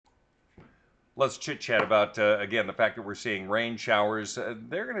Let's chit chat about, again, the fact that we're seeing rain showers.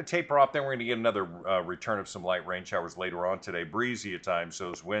 They're going to taper off. Then we're going to get another return of some light rain showers later on today. Breezy at times,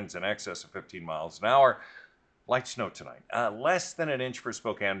 those winds in excess of 15 miles an hour. Light snow tonight. Less than an inch for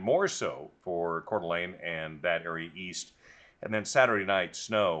Spokane, more so for Coeur d'Alene and that area east. And then Saturday night,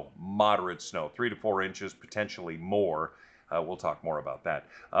 snow, moderate snow, 3 to 4 inches, potentially more. We'll talk more about that.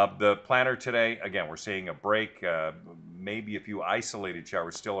 The planner today, again, we're seeing a break, maybe a few isolated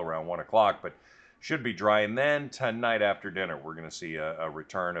showers still around 1 o'clock, but should be dry. And then tonight after dinner, we're going to see a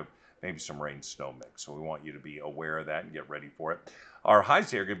return of maybe some rain snow mix. So we want you to be aware of that and get ready for it. Our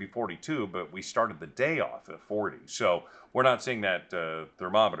highs today are going to be 42, but we started the day off at 40. So we're not seeing that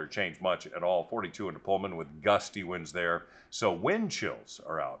thermometer change much at all. 42 into Pullman with gusty winds there. So wind chills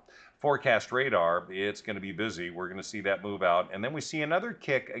are out. Forecast radar, it's going to be busy. We're going to see that move out. And then we see another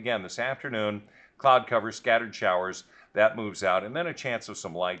kick again this afternoon. Cloud cover, scattered showers. That moves out. And then a chance of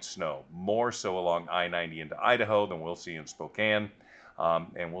some light snow, more so along I-90 into Idaho than we'll see in Spokane.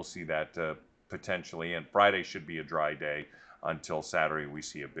 And we'll see that potentially. And Friday should be a dry day until Saturday we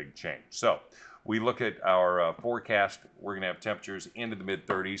see a big change. So we look at our forecast. We're going to have temperatures into the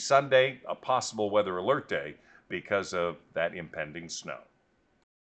mid-30s. Sunday, a possible weather alert day because of that impending snow.